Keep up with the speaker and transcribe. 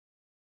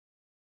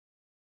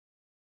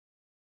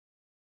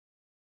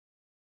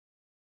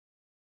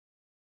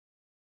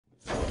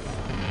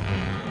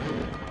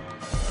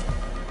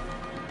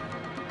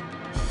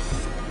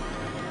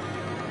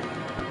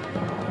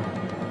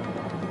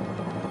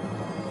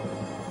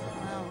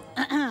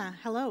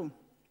hello.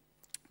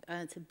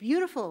 It's a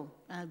beautiful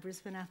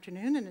Brisbane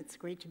afternoon, and it's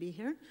great to be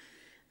here.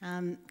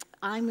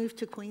 I moved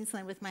to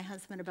Queensland with my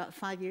husband about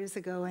 5 years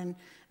ago, and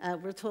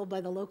we're told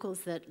by the locals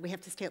that we have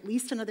to stay at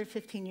least another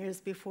 15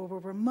 years before we're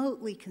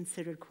remotely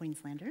considered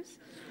Queenslanders.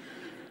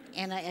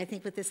 And I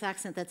think with this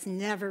accent, that's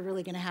never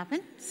really going to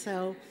happen.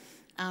 So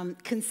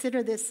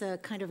consider this a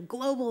kind of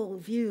global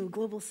view,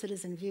 global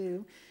citizen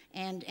view.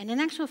 And in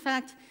actual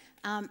fact,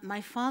 my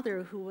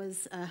father, who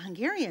was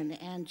Hungarian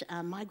and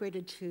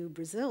migrated to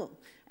Brazil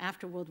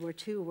after World War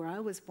II, where I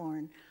was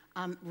born,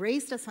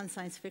 raised us on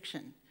science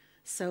fiction.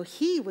 So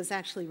he was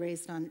actually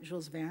raised on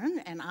Jules Verne,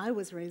 and I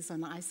was raised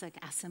on Isaac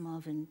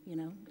Asimov and,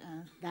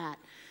 that.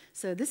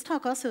 So this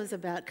talk also is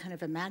about kind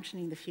of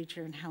imagining the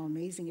future and how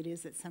amazing it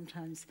is that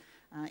sometimes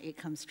it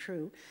comes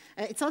true.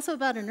 It's also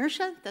about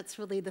inertia. That's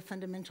really the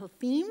fundamental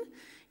theme.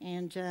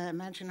 And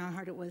imagine how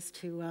hard it was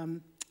to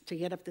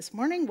get up this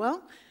morning.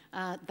 Well,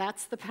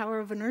 that's the power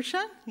of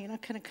inertia,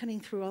 kind of cutting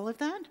through all of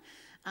that.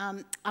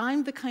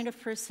 I'm the kind of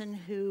person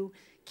who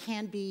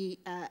can be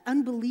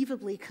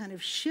unbelievably kind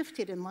of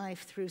shifted in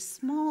life through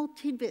small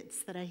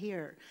tidbits that I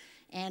hear.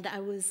 And I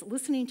was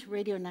listening to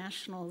Radio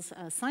National's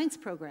science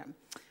program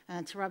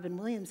to Robin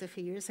Williams a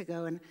few years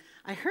ago, and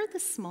I heard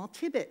this small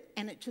tidbit,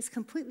 and it just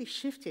completely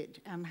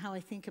shifted how I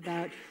think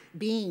about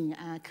being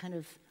kind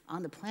of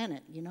on the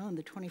planet, in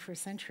the 21st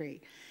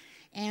century.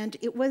 And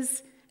it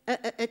was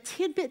a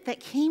tidbit that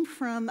came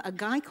from a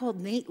guy called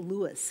Nate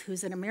Lewis,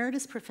 who's an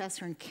emeritus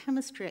professor in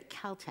chemistry at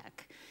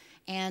Caltech.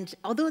 And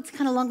although it's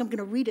kind of long, I'm going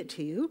to read it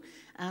to you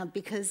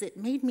because it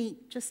made me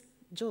just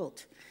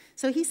jolt.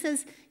 So he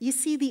says, you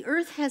see, the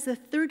Earth has a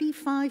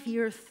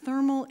 35-year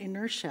thermal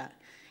inertia.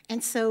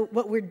 And so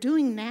what we're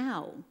doing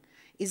now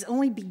is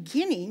only the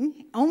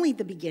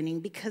beginning,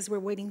 because we're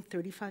waiting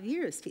 35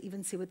 years to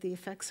even see what the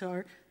effects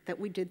are that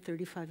we did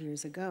 35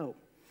 years ago.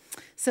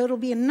 So it'll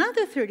be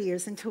another 30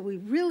 years until we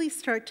really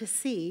start to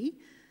see,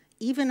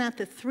 even at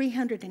the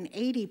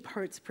 380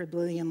 parts per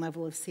billion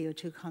level of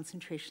CO2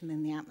 concentration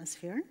in the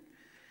atmosphere,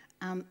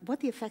 what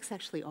the effects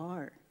actually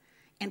are.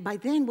 And by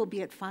then, we'll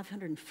be at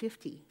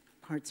 550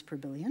 parts per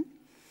billion,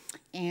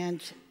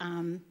 and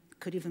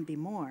could even be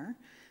more.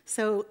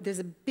 So there's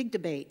a big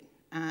debate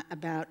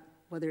about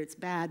whether it's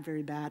bad,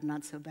 very bad,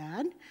 not so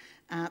bad,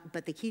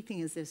 but the key thing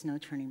is there's no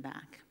turning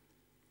back.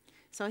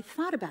 So I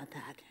thought about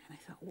that, and I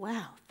thought,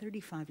 wow,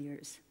 35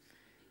 years.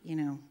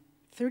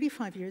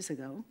 35 years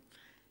ago,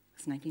 it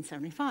was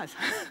 1975.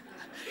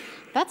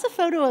 That's a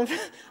photo of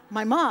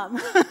my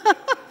mom,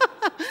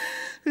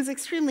 who's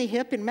extremely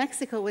hip in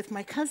Mexico with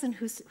my cousin,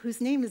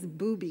 whose name is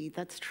Booby,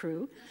 that's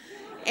true,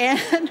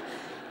 and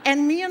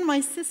me and my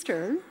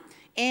sister.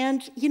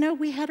 And,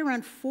 we had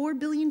around 4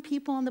 billion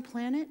people on the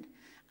planet.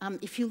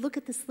 If you look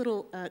at this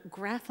little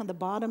graph on the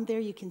bottom there,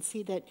 you can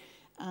see that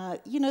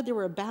there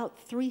were about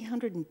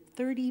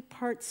 330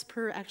 parts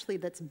per, actually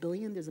that's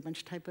billion, there's a bunch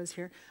of typos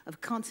here, of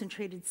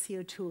concentrated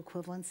CO2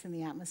 equivalents in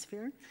the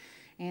atmosphere.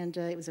 And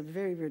it was a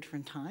very, very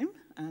different time.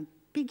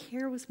 Big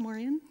hair was more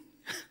in.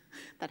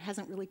 That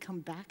hasn't really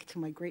come back, to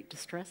my great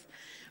distress.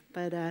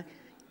 But,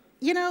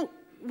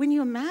 when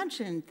you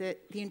imagine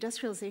that the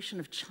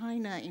industrialization of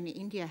China and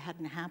India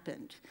hadn't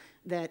happened,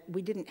 that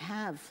we didn't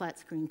have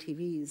flat-screen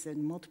TVs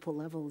and multiple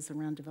levels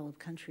around developed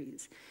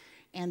countries,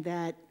 and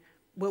that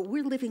what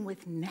we're living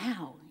with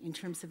now in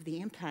terms of the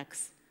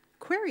impacts,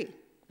 query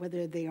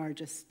whether they are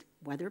just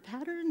weather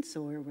patterns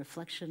or a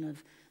reflection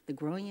of the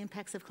growing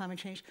impacts of climate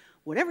change,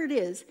 whatever it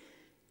is,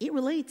 it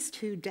relates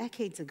to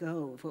decades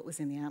ago of what was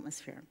in the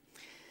atmosphere.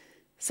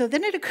 So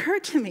then it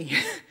occurred to me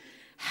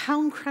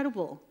how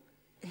incredible,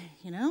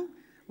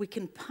 we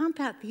can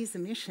pump out these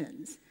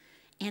emissions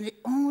and it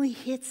only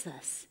hits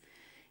us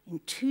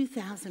in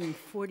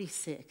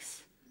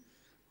 2046.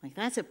 Like,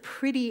 that's a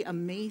pretty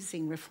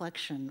amazing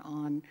reflection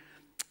on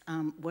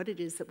what it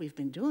is that we've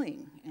been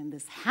doing, and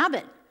this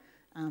habit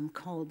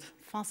called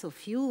fossil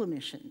fuel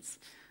emissions,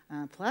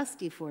 plus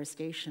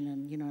deforestation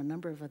and a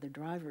number of other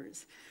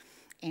drivers,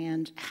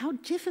 and how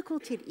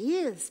difficult it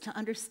is to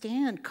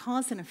understand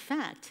cause and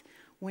effect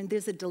when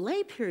there's a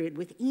delay period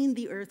within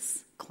the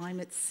Earth's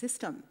climate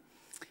system.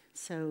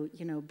 So,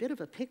 a bit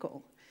of a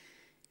pickle.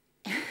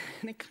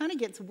 And it kind of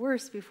gets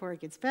worse before it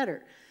gets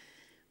better.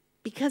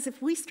 Because if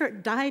we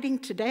start dieting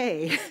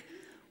today,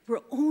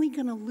 we're only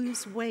going to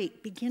lose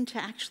weight, begin to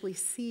actually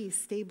see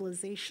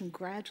stabilization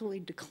gradually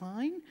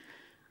decline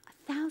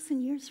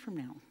 1,000 years from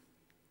now.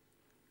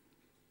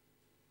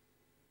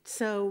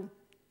 So,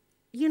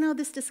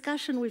 this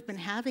discussion we've been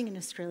having in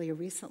Australia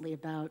recently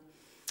about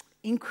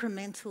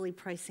incrementally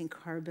pricing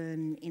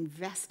carbon,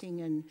 investing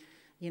in,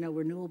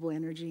 renewable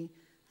energy,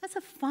 that's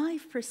a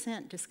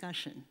 5%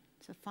 discussion.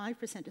 It's a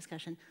 5%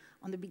 discussion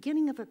on the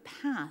beginning of a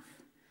path.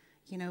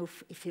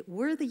 If it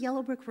were the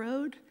yellow brick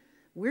road,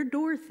 we're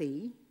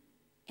Dorothy,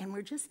 and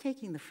we're just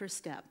taking the first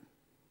step,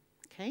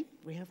 okay?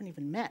 We haven't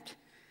even met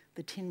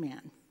the Tin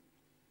Man.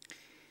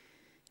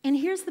 And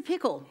here's the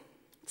pickle.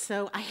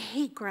 So I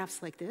hate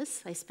graphs like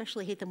this. I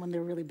especially hate them when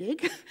they're really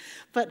big.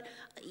 But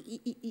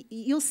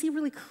you'll see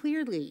really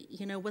clearly,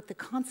 what the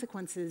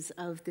consequences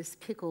of this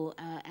pickle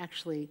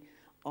actually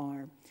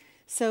are.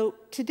 So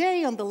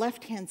today on the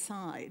left-hand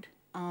side,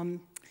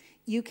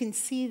 you can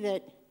see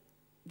that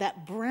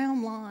that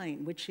brown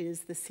line, which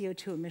is the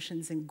CO2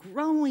 emissions and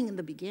growing in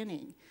the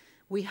beginning,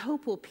 we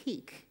hope will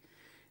peak.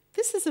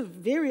 This is a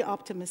very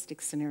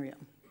optimistic scenario.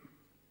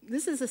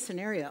 This is a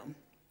scenario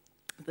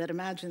that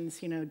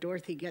imagines,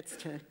 Dorothy gets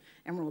to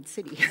Emerald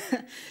City.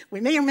 We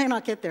may or may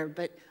not get there,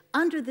 but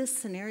under this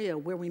scenario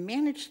where we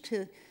manage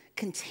to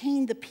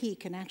contain the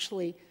peak and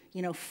actually,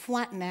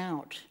 flatten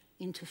out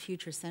into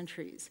future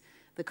centuries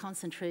the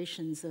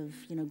concentrations of,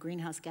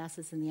 greenhouse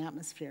gases in the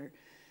atmosphere,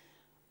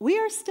 we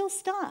are still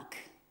stuck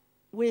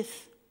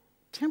with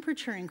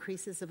temperature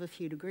increases of a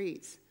few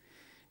degrees.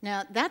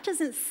 Now, that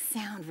doesn't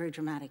sound very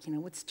dramatic.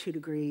 What's 2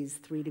 degrees,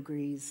 3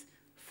 degrees,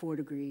 4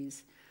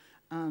 degrees?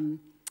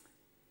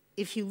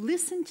 If you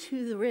listen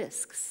to the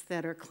risks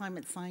that our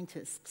climate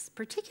scientists,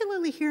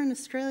 particularly here in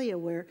Australia,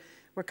 where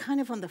we're kind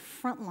of on the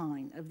front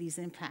line of these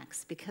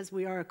impacts because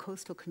we are a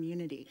coastal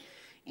community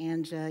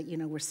and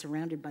we're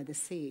surrounded by the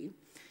sea,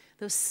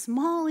 those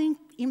small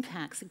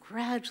impacts,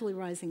 gradually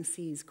rising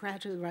seas,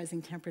 gradually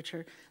rising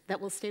temperature that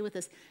will stay with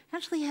us,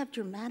 actually have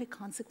dramatic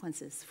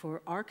consequences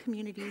for our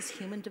communities,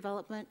 human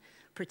development,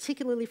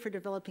 particularly for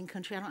developing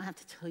country. I don't have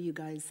to tell you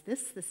guys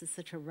this. This is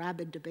such a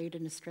rabid debate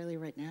in Australia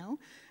right now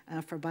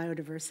for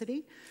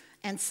biodiversity.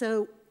 And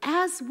so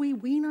as we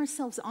wean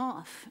ourselves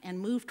off and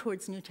move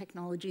towards new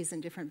technologies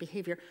and different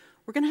behavior,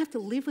 we're going to have to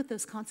live with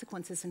those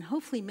consequences and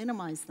hopefully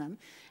minimize them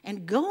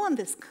and go on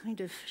this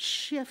kind of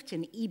shift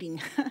in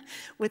eating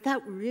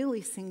without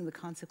really seeing the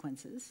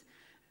consequences,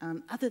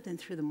 other than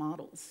through the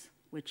models,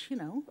 which,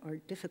 are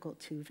difficult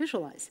to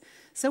visualize.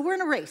 So we're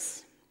in a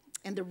race,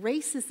 and the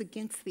race is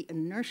against the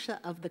inertia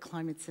of the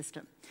climate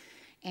system.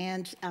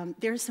 And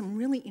there are some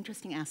really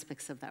interesting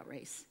aspects of that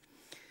race.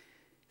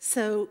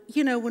 So,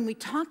 when we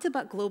talked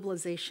about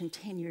globalization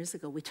 10 years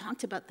ago, we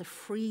talked about the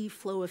free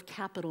flow of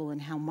capital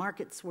and how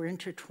markets were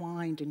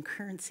intertwined and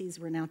currencies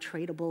were now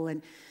tradable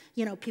and,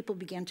 people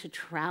began to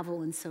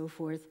travel and so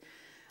forth.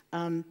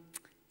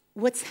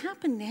 What's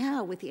happened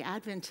now with the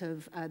advent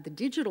of the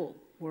digital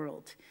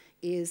world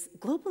is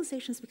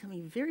globalization is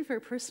becoming very, very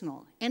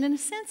personal. And in a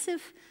sense,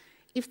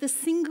 if the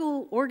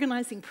single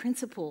organizing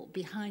principle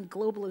behind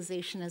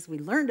globalization as we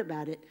learned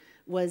about it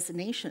was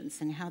nations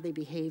and how they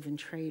behave and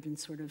trade and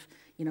sort of,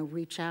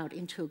 reach out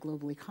into a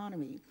global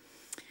economy.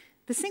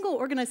 The single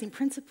organizing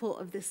principle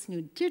of this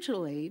new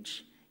digital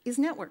age is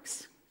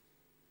networks.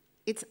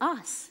 It's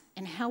us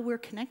and how we're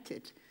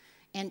connected.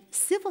 And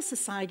civil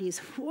society is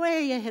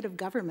way ahead of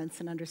governments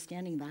in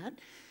understanding that.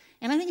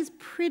 And I think it's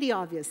pretty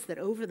obvious that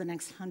over the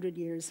next 100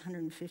 years,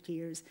 150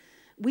 years,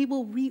 we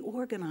will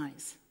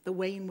reorganize the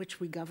way in which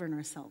we govern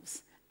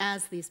ourselves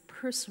as these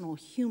personal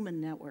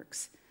human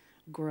networks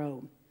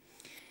grow.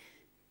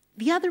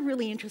 The other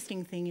really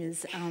interesting thing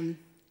is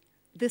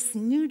this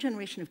new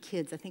generation of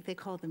kids, I think they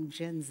call them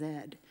Gen Z,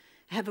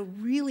 have a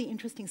really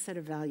interesting set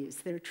of values.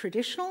 They're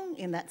traditional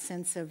in that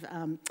sense of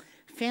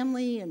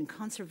family and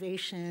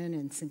conservation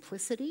and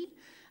simplicity.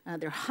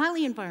 They're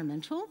highly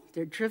environmental.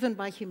 They're driven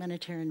by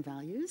humanitarian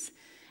values.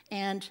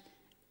 And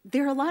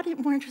they're a lot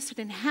more interested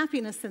in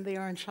happiness than they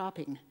are in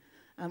shopping,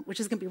 which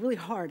is going to be really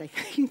hard, I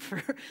think,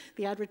 for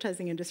the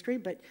advertising industry.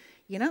 But,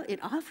 it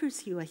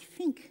offers you, I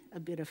think, a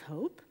bit of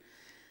hope.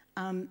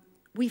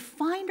 We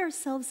find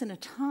ourselves in a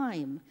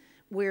time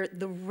where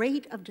the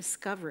rate of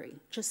discovery,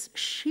 just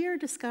sheer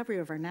discovery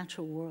of our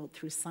natural world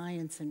through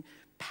science and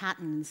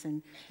patterns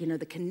and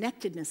the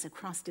connectedness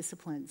across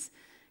disciplines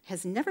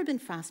has never been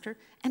faster,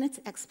 and it's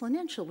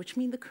exponential, which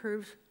means the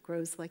curve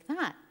grows like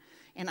that.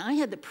 And I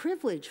had the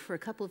privilege for a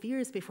couple of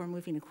years before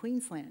moving to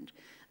Queensland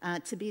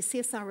to be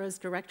CSIRO's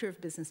Director of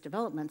Business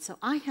Development. So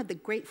I had the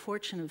great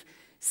fortune of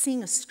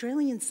seeing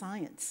Australian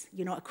science,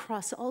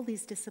 across all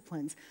these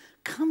disciplines,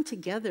 come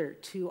together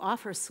to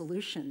offer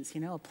solutions,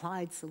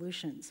 applied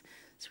solutions.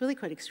 It's really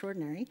quite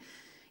extraordinary.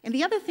 And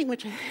the other thing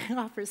which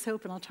offers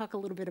hope, and I'll talk a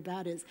little bit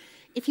about, is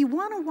if you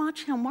want to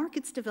watch how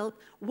markets develop,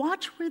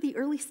 watch where the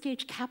early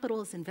stage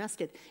capital is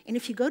invested. And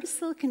if you go to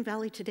Silicon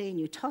Valley today and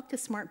you talk to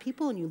smart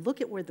people and you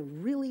look at where the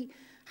really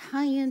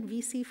high-end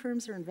VC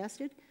firms are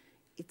invested,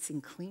 it's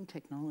in clean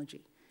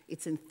technology.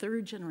 It's in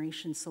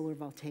third-generation solar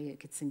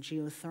voltaic. It's in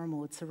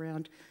geothermal. It's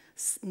around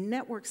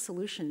network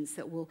solutions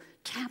that will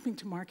tap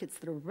into markets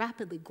that are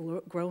rapidly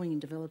growing in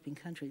developing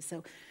countries.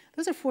 So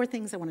those are 4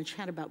 things I want to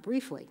chat about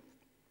briefly.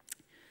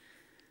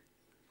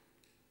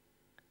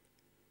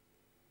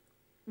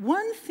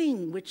 One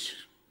thing which,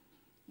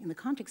 in the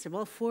context of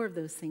all 4 of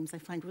those things, I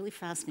find really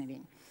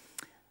fascinating.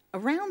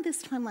 Around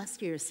this time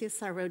last year,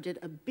 CSIRO did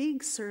a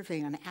big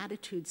survey on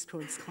attitudes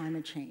towards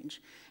climate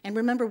change. And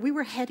remember, we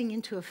were heading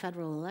into a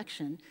federal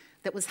election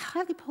that was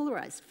highly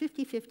polarized,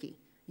 50-50,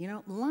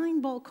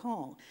 line ball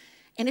call.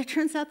 And it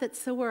turns out that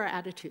so were our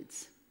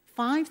attitudes.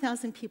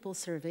 5,000 people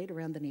surveyed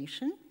around the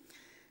nation.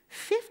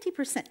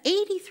 50%,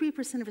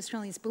 83% of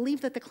Australians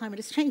believe that the climate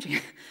is changing.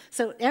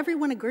 So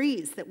everyone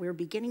agrees that we're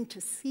beginning to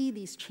see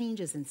these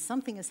changes and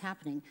something is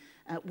happening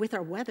with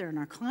our weather and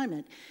our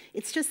climate.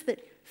 It's just that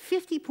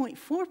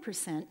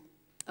 50.4%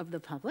 of the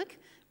public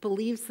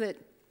believes that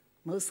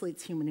mostly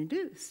it's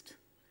human-induced.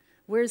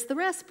 Whereas the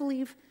rest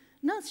believe,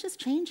 no, it's just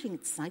changing.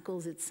 It's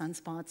cycles, it's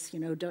sunspots,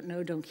 don't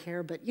know, don't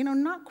care, but,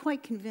 not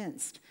quite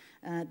convinced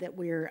that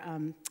we're,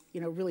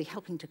 really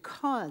helping to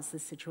cause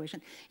this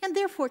situation, and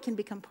therefore can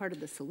become part of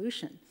the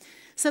solution.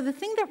 So the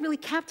thing that really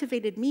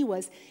captivated me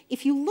was,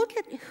 if you look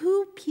at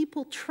who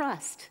people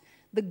trust,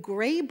 the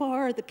gray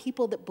bar are the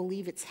people that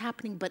believe it's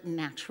happening but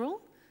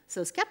natural,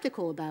 so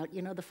skeptical about,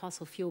 the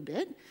fossil fuel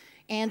bit,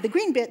 and the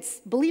green bits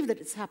believe that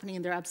it's happening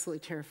and they're absolutely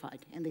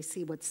terrified, and they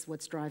see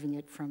what's driving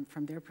it from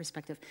their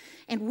perspective.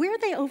 And where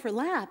they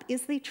overlap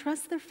is they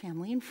trust their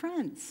family and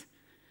friends.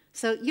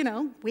 So,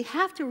 we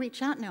have to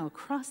reach out now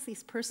across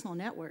these personal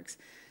networks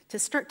to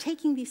start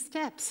taking these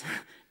steps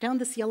down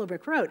this yellow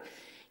brick road.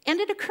 And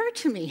it occurred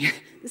to me,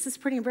 this is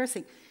pretty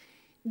embarrassing,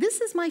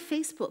 this is my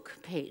Facebook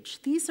page.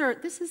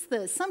 This is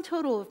the sum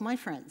total of my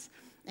friends.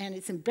 And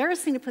it's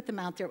embarrassing to put them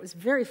out there. It was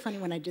very funny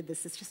when I did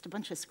this. It's just a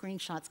bunch of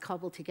screenshots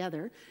cobbled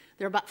together.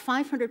 There are about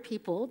 500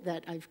 people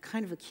that I've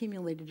kind of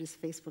accumulated as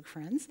Facebook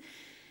friends.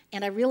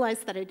 And I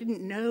realized that I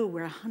didn't know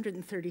where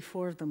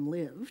 134 of them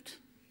lived.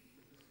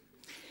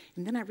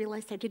 And then I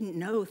realized I didn't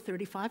know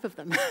 35 of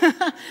them.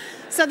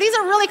 So these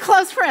are really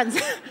close friends.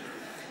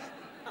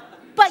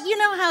 But you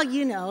know how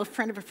a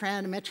friend of a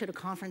friend, I met you at a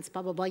conference,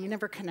 blah, blah, blah, you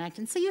never connect.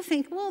 And so you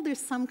think, well, there's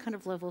some kind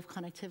of level of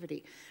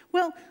connectivity.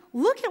 Well,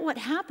 look at what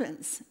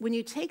happens when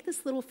you take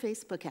this little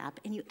Facebook app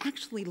and you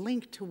actually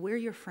link to where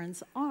your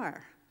friends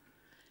are.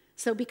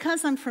 So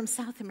because I'm from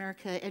South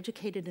America,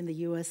 educated in the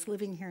US,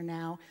 living here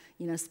now,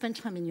 spent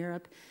time in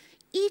Europe,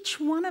 each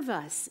one of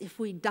us, if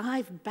we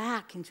dive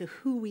back into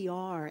who we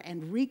are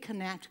and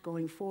reconnect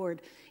going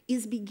forward,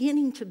 is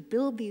beginning to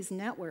build these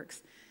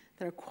networks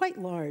that are quite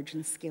large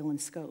in scale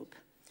and scope.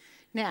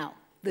 Now,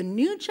 the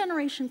new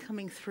generation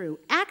coming through,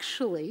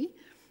 actually,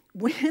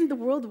 when the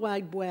World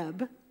Wide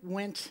Web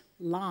went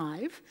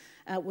live,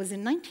 was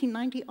in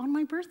 1990 on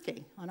my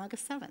birthday, on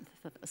August 7th. I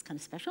thought that was kind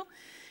of special.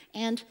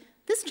 And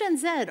this Gen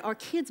Z are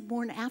kids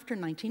born after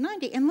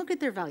 1990, and look at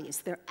their values.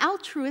 They're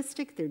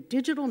altruistic, they're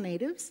digital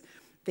natives,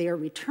 they are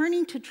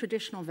returning to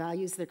traditional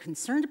values, they're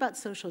concerned about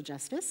social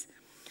justice,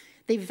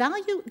 they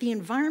value the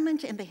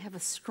environment, and they have a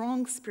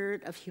strong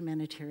spirit of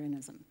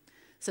humanitarianism.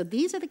 So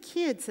these are the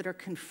kids that are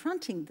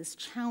confronting this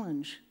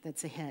challenge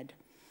that's ahead.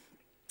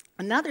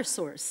 Another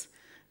source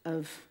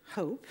of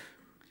hope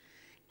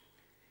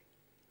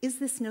is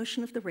this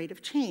notion of the rate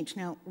of change.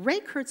 Now, Ray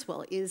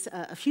Kurzweil is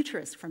a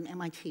futurist from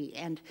MIT,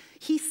 and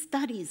he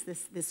studies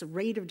this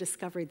rate of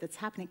discovery that's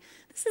happening.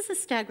 This is a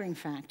staggering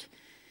fact.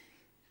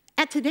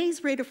 At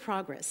today's rate of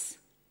progress,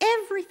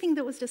 everything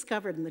that was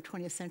discovered in the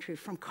 20th century,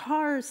 from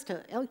cars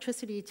to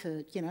electricity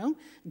to,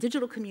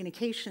 digital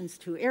communications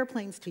to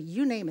airplanes to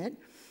you name it,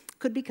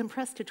 could be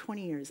compressed to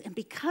 20 years. And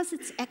because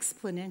it's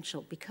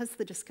exponential, because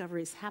the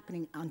discovery is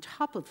happening on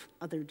top of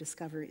other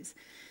discoveries,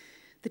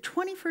 the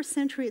 21st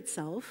century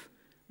itself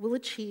will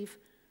achieve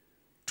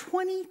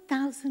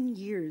 20,000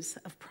 years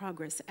of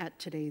progress at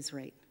today's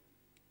rate.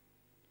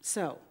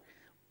 So,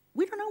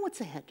 we don't know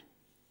what's ahead.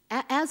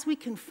 As we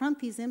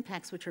confront these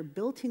impacts which are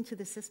built into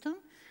the system,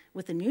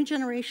 with a new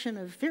generation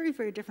of very,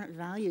 very different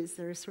values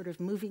that are sort of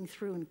moving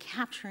through and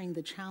capturing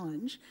the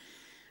challenge,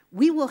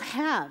 we will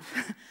have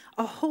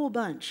a whole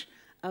bunch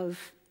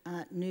of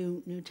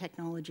new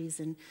technologies.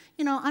 And,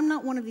 I'm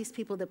not one of these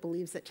people that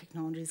believes that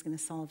technology is going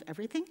to solve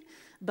everything,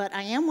 but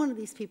I am one of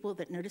these people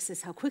that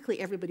notices how quickly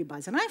everybody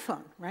buys an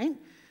iPhone, right?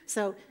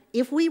 So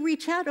if we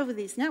reach out over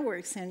these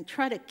networks and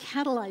try to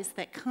catalyze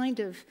that kind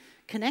of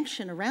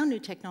connection around new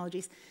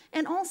technologies,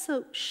 and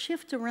also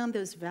shift around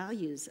those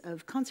values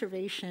of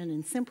conservation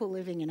and simple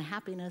living and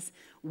happiness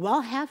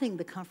while having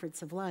the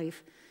comforts of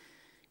life,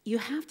 you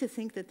have to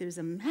think that there's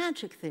a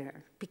magic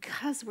there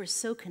because we're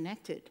so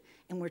connected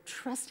and we're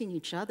trusting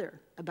each other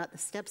about the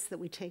steps that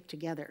we take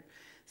together.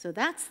 So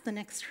that's the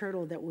next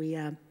hurdle that we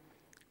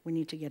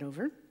need to get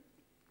over.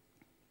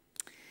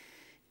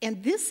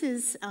 And this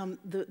is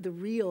the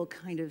real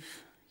kind of,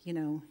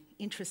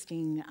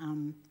 interesting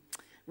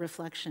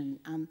reflection.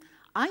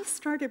 I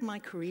started my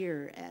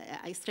career,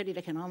 I studied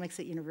economics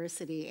at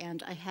university,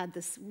 and I had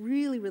this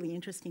really, really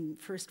interesting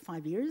first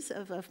 5 years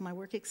of my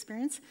work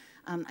experience.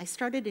 I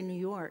started in New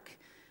York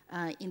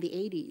in the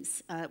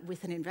 80s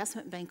with an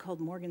investment bank called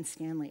Morgan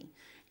Stanley.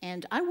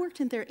 And I worked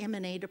in their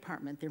M&A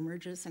department, their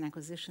mergers and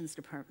acquisitions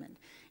department.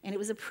 And it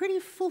was a pretty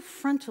full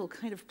frontal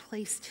kind of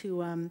place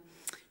to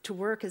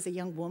work as a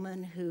young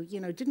woman who,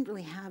 didn't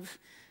really have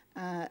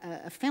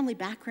a family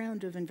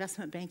background of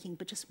investment banking,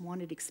 but just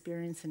wanted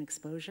experience and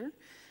exposure.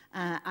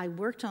 I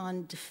worked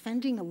on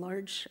defending a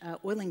large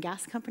oil and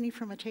gas company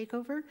from a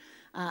takeover.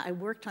 I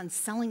worked on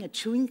selling a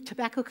chewing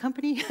tobacco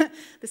company.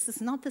 This is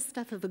not the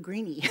stuff of a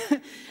greenie.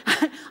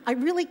 I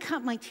really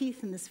cut my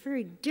teeth in this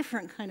very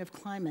different kind of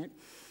climate.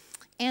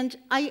 And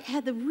I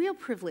had the real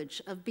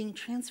privilege of being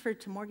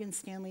transferred to Morgan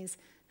Stanley's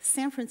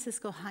San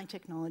Francisco high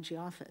technology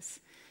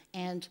office.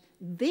 And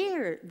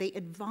there, they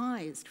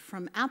advised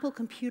from Apple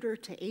Computer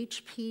to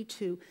HP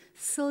to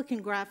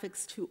Silicon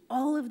Graphics to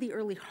all of the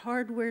early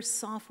hardware,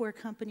 software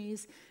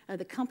companies,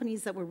 the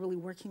companies that were really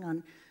working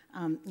on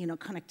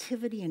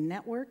connectivity and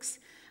networks.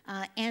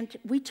 And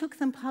we took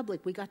them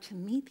public. We got to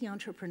meet the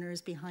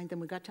entrepreneurs behind them.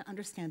 We got to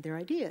understand their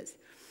ideas.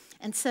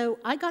 And so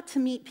I got to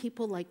meet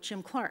people like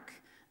Jim Clark,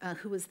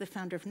 who was the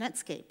founder of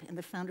Netscape and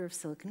the founder of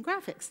Silicon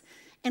Graphics.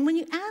 And when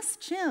you ask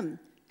Jim,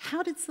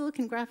 how did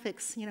Silicon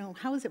Graphics,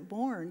 how was it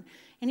born?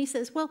 And he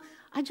says, well,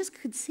 I just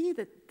could see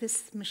that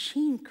this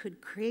machine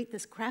could create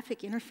this graphic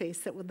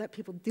interface that would let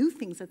people do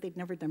things that they'd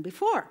never done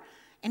before.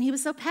 And he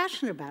was so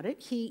passionate about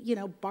it, he,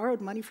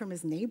 borrowed money from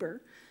his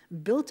neighbor,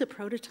 built a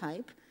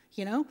prototype,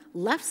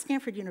 left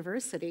Stanford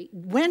University,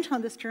 went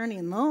on this journey,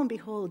 and lo and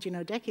behold,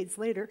 decades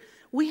later,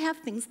 we have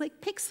things like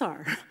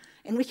Pixar,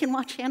 and we can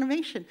watch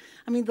animation.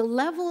 I mean, the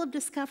level of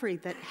discovery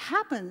that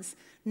happens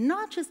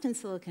not just in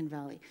Silicon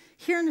Valley.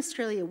 Here in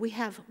Australia, we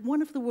have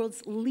one of the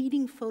world's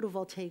leading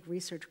photovoltaic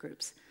research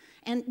groups.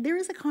 And there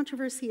is a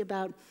controversy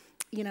about,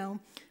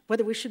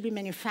 whether we should be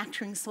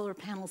manufacturing solar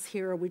panels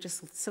here or we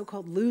just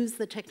so-called lose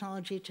the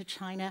technology to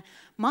China.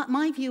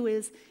 My view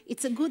is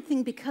it's a good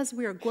thing because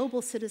we are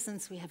global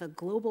citizens, we have a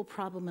global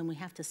problem and we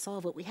have to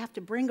solve it. We have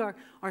to bring our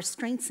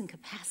strengths and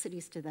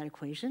capacities to that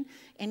equation.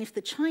 And if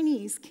the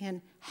Chinese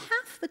can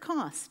half the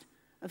cost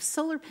of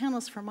solar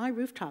panels for my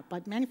rooftop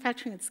by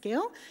manufacturing at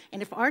scale,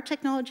 and if our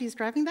technology is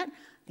driving that,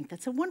 I think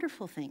that's a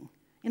wonderful thing.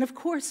 And of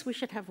course, we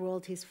should have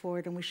royalties for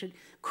it, and we should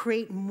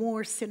create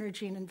more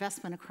synergy and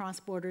investment across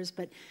borders,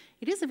 but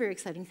it is a very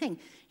exciting thing.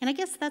 And I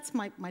guess that's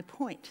my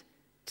point.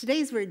 Today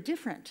is very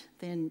different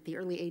than the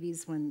early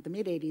 80s, the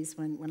mid-80s,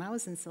 when I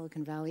was in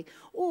Silicon Valley,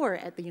 or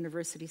at the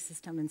university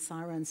system in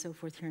SARA and so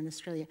forth here in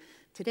Australia.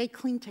 Today,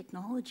 clean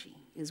technology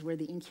is where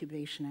the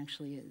incubation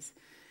actually is.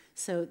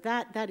 So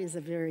that is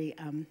a very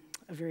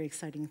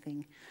exciting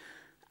thing.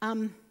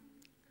 I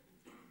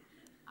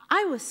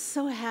was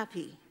so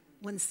happy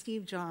when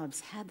Steve Jobs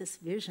had this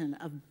vision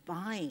of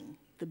buying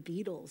the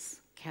Beatles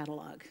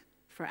catalog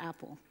for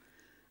Apple.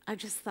 I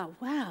just thought,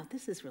 wow,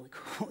 this is really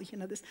cool.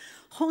 This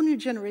whole new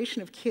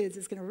generation of kids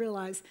is going to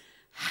realize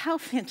how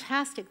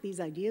fantastic these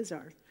ideas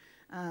are,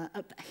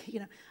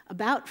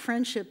 about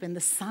friendship and the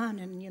sun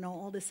and,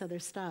 all this other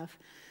stuff.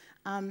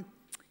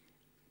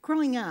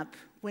 Growing up,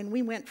 when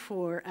we went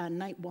for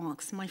night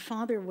walks, my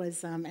father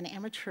was an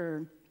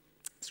amateur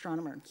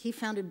astronomer. He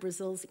founded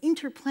Brazil's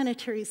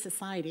Interplanetary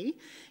Society,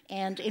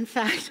 and in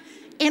fact,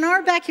 in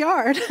our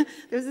backyard,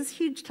 there was this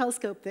huge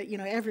telescope that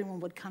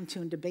everyone would come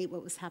to and debate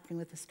what was happening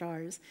with the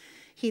stars.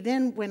 He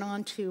then went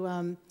on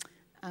to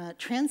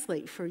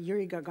translate for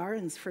Yuri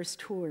Gagarin's first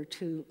tour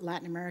to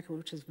Latin America,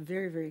 which was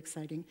very, very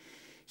exciting.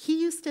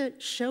 He used to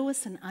show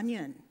us an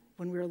onion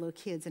when we were little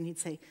kids, and he'd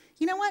say,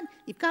 you know what,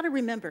 you've got to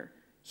remember,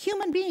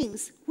 human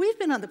beings, we've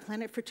been on the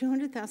planet for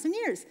 200,000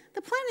 years.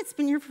 The planet's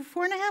been here for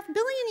 4.5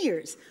 billion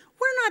years.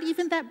 We're not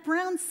even that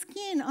brown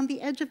skin on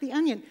the edge of the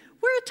onion.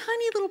 We're a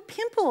tiny little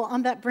pimple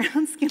on that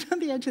brown skin on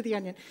the edge of the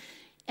onion.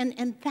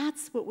 And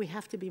that's what we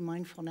have to be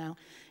mindful now.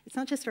 It's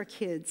not just our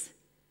kids,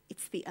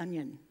 it's the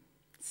onion.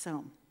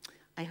 So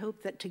I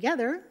hope that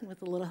together,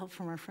 with a little help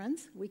from our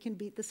friends, we can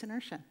beat this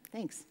inertia.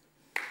 Thanks.